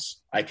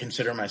 losses, I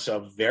consider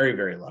myself very,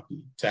 very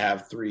lucky to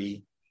have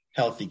 3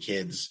 healthy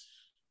kids.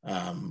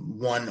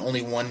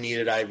 Only one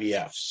needed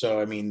IVF. So,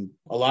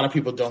 a lot of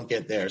people don't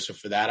get there. So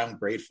for that, I'm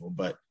grateful,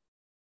 but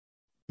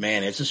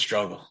man, it's a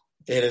struggle.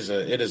 It is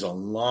a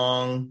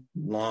long,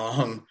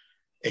 long,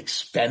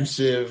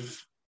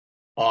 expensive,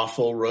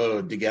 awful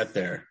road to get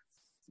there.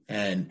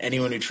 And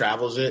anyone who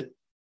travels it,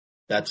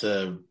 that's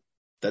a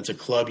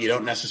club you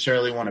don't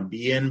necessarily want to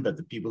be in, but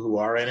the people who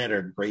are in it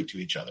are great to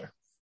each other.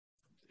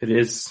 It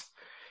is.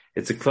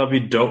 It's a club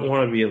you don't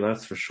want to be in,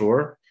 that's for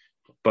sure.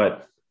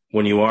 But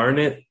when you are in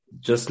it,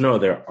 just know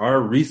there are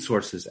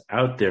resources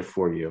out there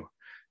for you.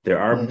 There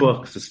are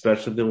books,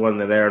 especially the one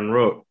that Aaron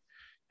wrote.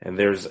 And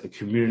there's a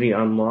community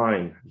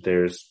online,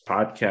 there's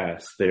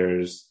podcasts,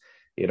 there's,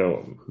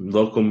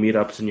 local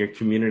meetups in your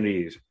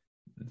communities,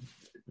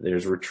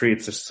 there's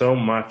retreats. There's so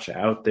much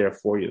out there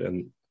for you.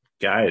 And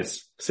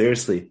guys,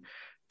 seriously,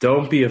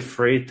 don't be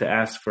afraid to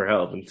ask for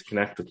help and to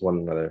connect with one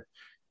another,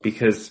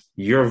 because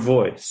your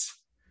voice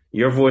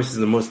is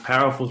the most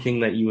powerful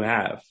thing that you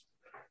have.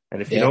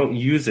 And if you don't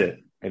use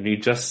it and you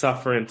just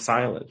suffer in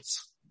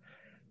silence,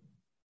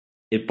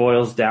 it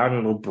boils down and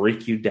it'll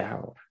break you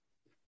down.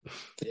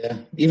 Yeah.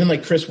 Even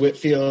like Chris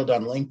Whitfield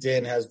on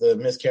LinkedIn has the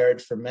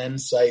Miscarriage for Men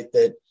site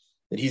that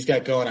he's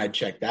got going. I'd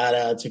check that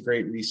out. It's a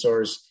great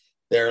resource.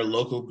 There are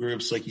local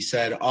groups, like you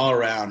said, all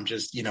around.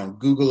 Just,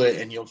 Google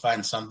it and you'll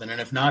find something.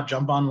 And if not,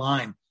 jump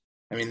online.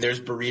 I mean, there's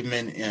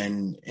bereavement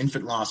and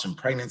infant loss and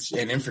pregnancy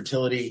and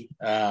infertility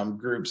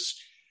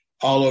groups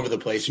all over the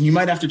place. And you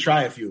might have to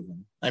try a few of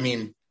them. I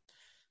mean,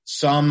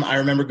 some I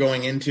remember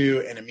going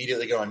into and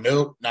immediately going,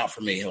 nope, not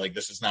for me. Like,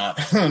 this is not,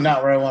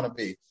 not where I want to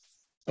be.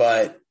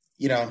 But,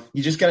 you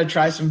just got to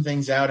try some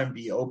things out and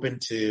be open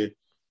to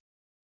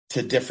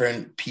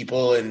different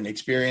people and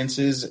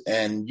experiences,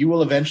 and you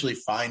will eventually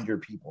find your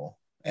people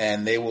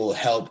and they will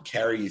help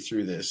carry you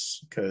through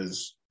this,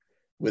 because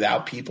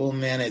without people,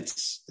 man,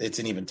 it's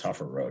an even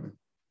tougher road.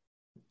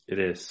 It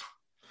is.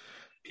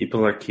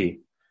 People are key,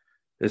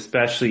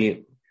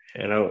 especially,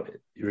 you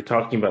were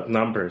talking about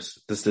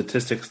numbers. The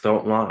statistics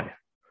don't lie.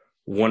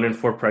 1 in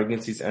 4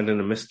 pregnancies end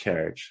in a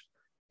miscarriage.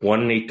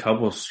 1 in 8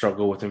 couples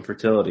struggle with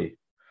infertility.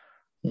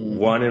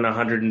 1 in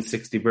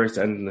 160 births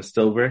end in a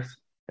stillbirth,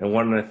 and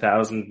 1 in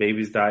 1,000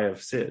 babies die of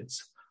SIDS.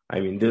 I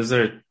mean, those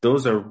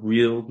are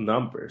real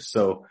numbers.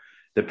 So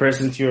the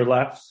person to your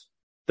left,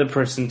 the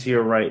person to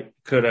your right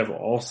could have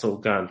also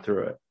gone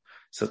through it.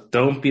 So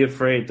don't be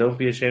afraid. Don't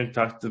be ashamed to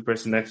talk to the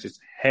person next to you.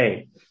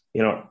 Hey,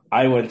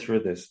 I went through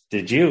this.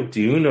 Did you?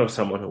 Do you know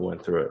someone who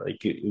went through it?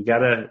 Like, you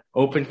gotta,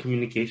 open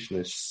communication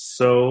is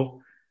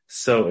so,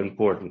 so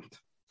important.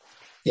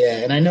 Yeah.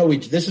 And I know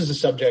this is a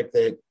subject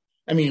that,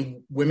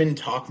 women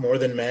talk more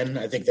than men.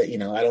 I think that,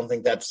 I don't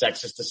think that's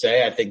sexist to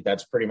say. I think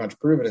that's pretty much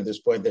proven at this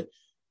point that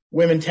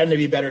women tend to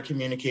be better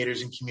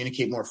communicators and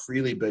communicate more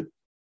freely. But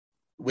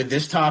with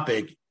this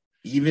topic,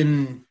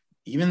 even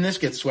this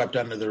gets swept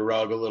under the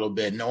rug a little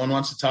bit. No one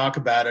wants to talk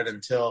about it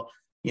until,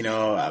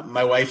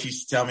 my wife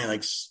used to tell me,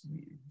 like,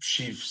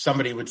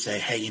 somebody would say,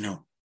 hey,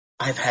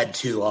 I've had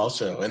 2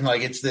 also. And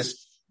like, it's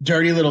this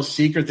dirty little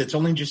secret that's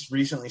only just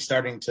recently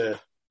starting to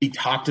be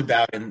talked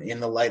about in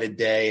the light of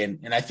day.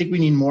 And I think we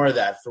need more of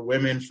that for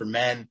women, for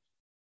men.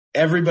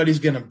 Everybody's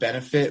going to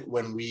benefit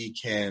when we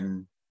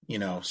can,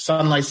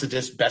 sunlight's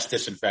the best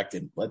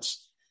disinfectant.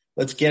 Let's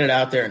get it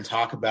out there and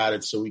talk about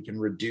it so we can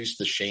reduce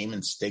the shame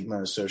and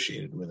stigma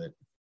associated with it.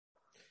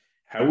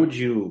 How would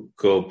you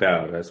go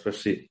about,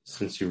 especially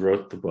since you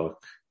wrote the book,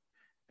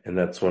 and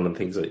that's one of the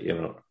things that,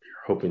 you're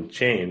hoping to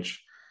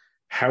change,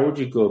 how would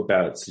you go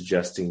about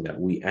suggesting that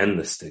we end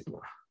the stigma?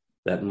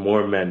 That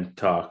more men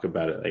talk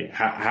about it? Like,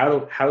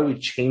 how do we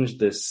change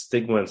this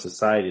stigma in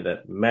society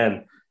that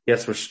men,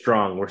 yes, we're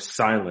strong, we're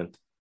silent.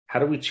 How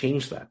do we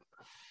change that?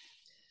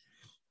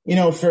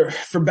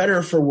 For better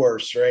or for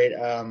worse, right?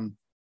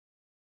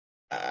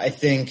 I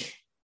think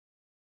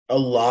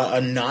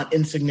a not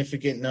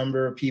insignificant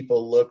number of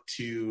people look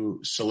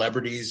to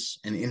celebrities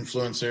and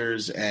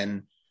influencers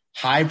and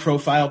high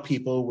profile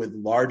people with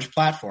large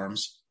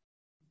platforms.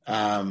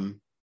 And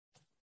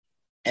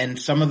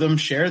some of them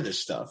share this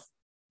stuff.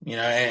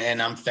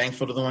 And I'm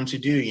thankful to the ones who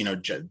do.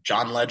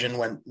 John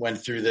Legend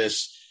went through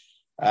this.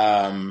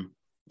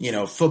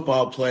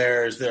 Football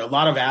players. There are a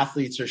lot of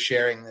athletes are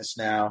sharing this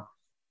now.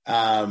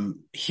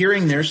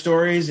 Hearing their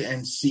stories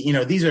and see,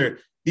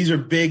 these are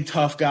big,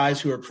 tough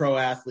guys who are pro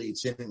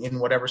athletes in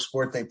whatever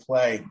sport they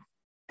play,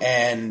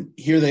 and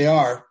here they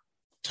are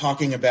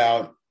talking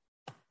about,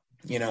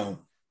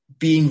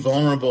 being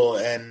vulnerable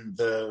and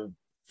the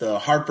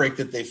heartbreak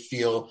that they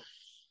feel,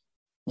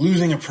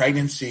 losing a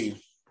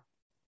pregnancy,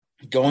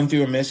 going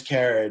through a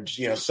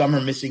miscarriage, some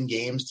are missing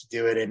games to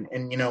do it.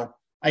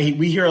 And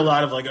we hear a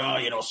lot of like,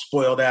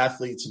 spoiled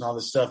athletes and all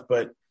this stuff,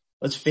 but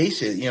let's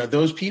face it,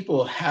 those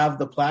people have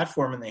the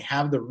platform and they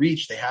have the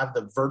reach, they have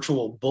the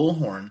virtual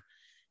bullhorn.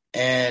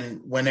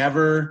 And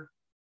whenever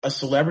a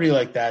celebrity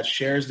like that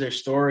shares their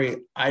story,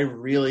 I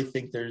really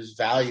think there's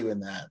value in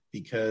that,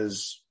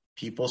 because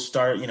people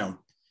start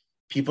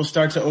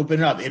to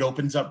open up. It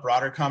opens up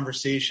broader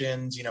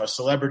conversations. A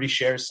celebrity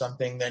shares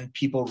something, then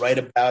people write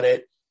about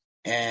it.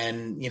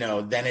 And,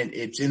 then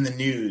it's in the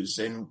news,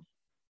 and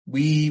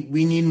we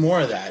need more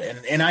of that.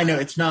 And I know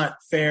it's not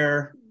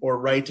fair or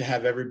right to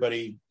have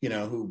everybody,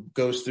 who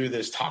goes through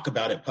this talk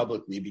about it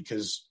publicly,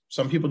 because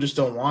some people just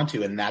don't want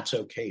to, and that's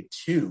okay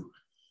too.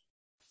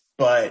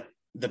 But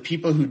the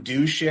people who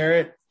do share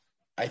it,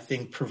 I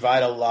think,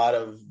 provide a lot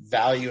of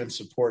value and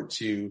support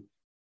to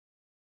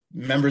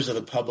members of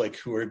the public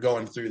who are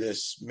going through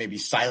this maybe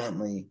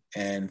silently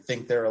and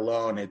think they're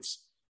alone.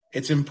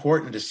 It's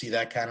important to see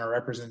that kind of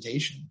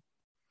representation.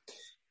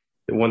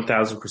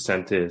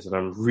 1,000% is. And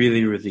I'm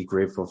really, really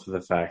grateful for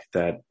the fact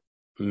that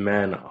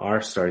men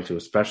are starting to,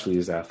 especially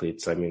as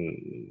athletes. I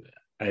mean,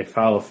 I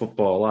follow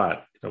football a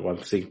lot.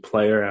 I'm seeing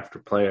player after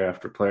player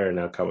after player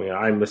now coming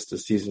out. I missed a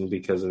season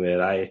because of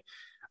it.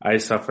 I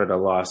suffered a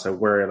loss. I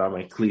wear it on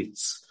my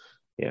cleats.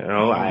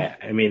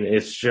 I mean,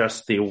 it's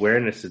just the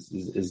awareness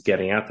is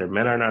getting out there.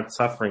 Men are not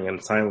suffering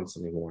in silence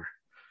anymore.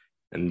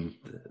 And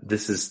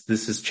this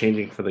is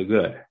changing for the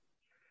good.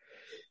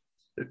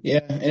 Yeah.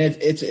 And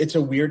it's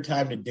a weird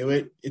time to do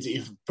it.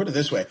 Put it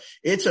this way.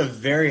 It's a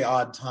very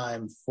odd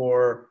time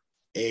for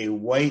a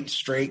white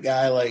straight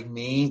guy like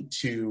me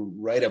to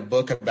write a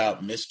book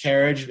about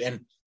miscarriage.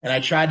 And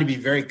I tried to be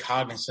very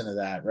cognizant of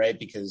that, right?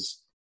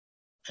 Because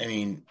I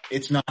mean,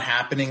 it's not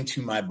happening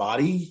to my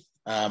body.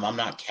 I'm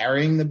not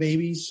carrying the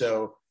baby.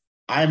 So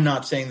I'm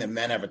not saying that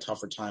men have a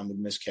tougher time with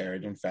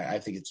miscarriage. In fact, I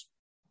think it's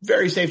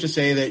very safe to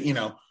say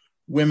that,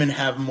 women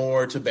have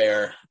more to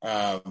bear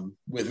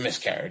with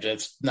miscarriage.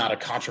 It's not a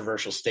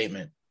controversial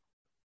statement.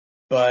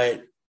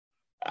 But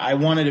I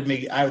wanted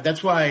to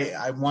that's why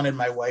I wanted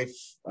my wife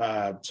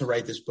to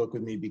write this book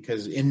with me,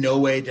 because in no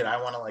way did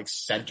I want to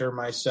center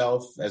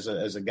myself as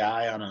a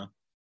guy on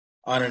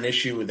an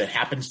issue that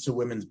happens to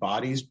women's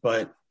bodies.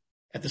 But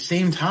at the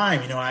same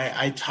time,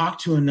 I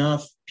talked to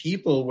enough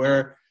people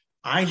where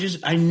I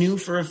knew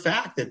for a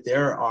fact that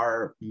there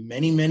are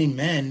many, many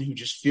men who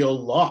just feel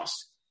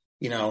lost.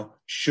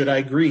 Should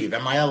I grieve?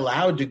 Am I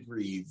allowed to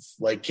grieve?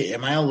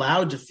 Am I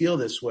allowed to feel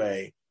this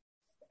way?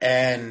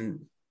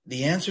 And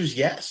the answer is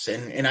yes.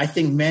 And I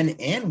think men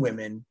and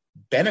women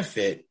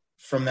benefit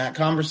from that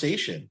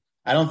conversation.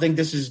 I don't think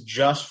this is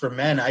just for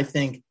men. I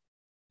think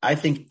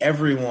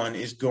everyone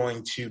is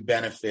going to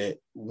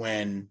benefit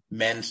when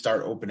men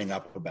start opening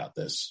up about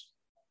this.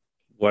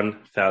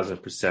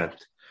 1,000%.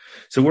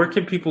 So where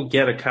can people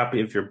get a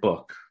copy of your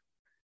book?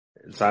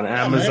 It's on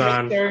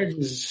Amazon.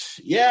 Amazon,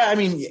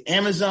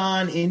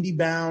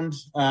 IndieBound.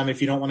 If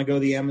you don't want to go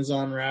the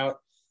Amazon route,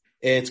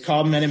 it's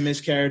called Men and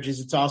Miscarriages.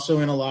 It's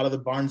also in a lot of the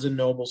Barnes and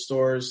Noble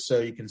stores,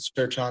 so you can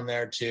search on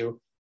there too.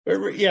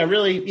 But yeah,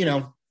 really,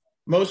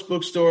 most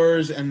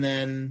bookstores, and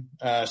then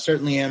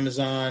certainly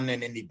Amazon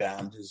and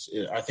IndieBound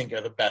I think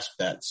are the best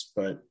bets.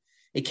 But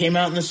it came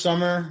out in the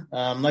summer.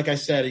 Like I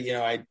said,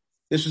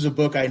 this was a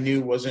book I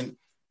knew wasn't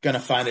going to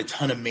find a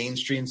ton of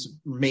mainstream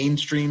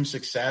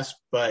success,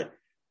 but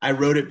I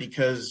wrote it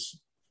because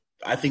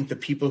I think the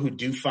people who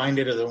do find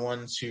it are the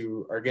ones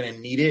who are going to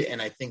need it.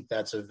 And I think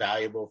that's a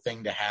valuable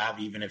thing to have,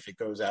 even if it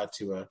goes out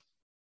to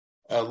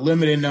a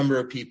limited number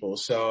of people.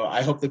 So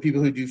I hope the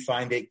people who do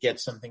find it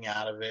get something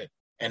out of it.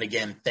 And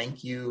again,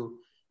 thank you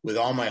with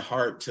all my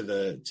heart to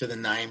the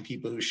 9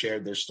 people who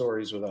shared their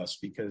stories with us,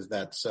 because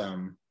that's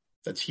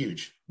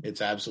huge.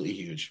 It's absolutely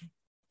huge.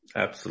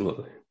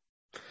 Absolutely.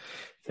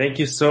 Thank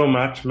you so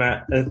much,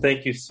 Matt. And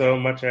thank you so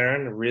much,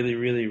 Aaron. I really,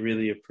 really,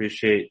 really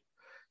appreciate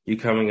you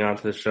coming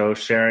onto the show,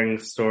 sharing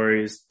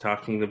stories,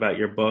 talking about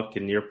your book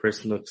and your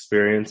personal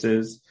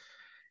experiences.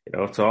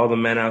 To all the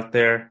men out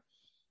there,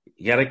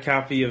 you got a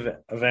copy of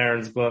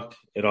Aaron's book.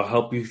 It'll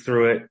help you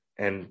through it.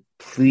 And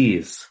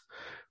please,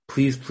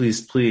 please,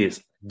 please,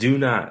 please do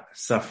not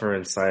suffer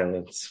in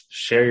silence.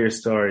 Share your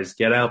stories.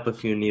 Get help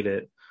if you need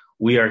it.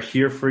 We are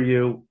here for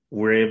you.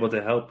 We're able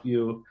to help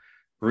you.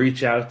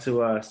 Reach out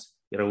to us.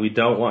 We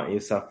don't want you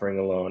suffering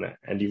alone,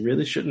 and you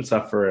really shouldn't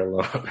suffer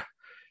alone.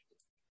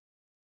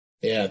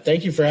 Yeah.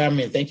 Thank you for having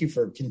me. Thank you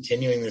for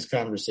continuing this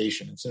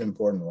conversation. It's an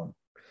important one.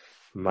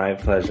 My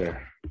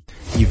pleasure.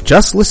 You've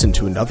just listened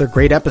to another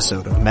great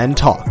episode of Men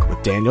Talk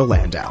with Daniel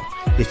Landau.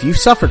 If you've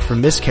suffered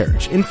from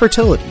miscarriage,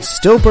 infertility,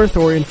 stillbirth,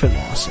 or infant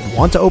loss and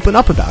want to open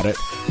up about it,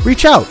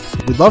 reach out.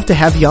 We'd love to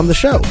have you on the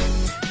show.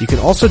 You can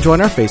also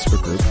join our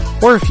Facebook group,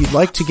 or if you'd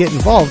like to get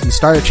involved and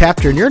start a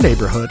chapter in your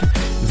neighborhood,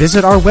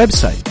 visit our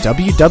website,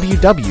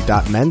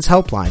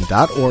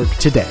 www.menshelpline.org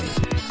today.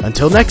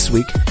 Until next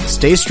week,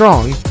 stay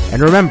strong,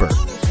 and remember,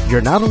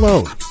 you're not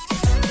alone.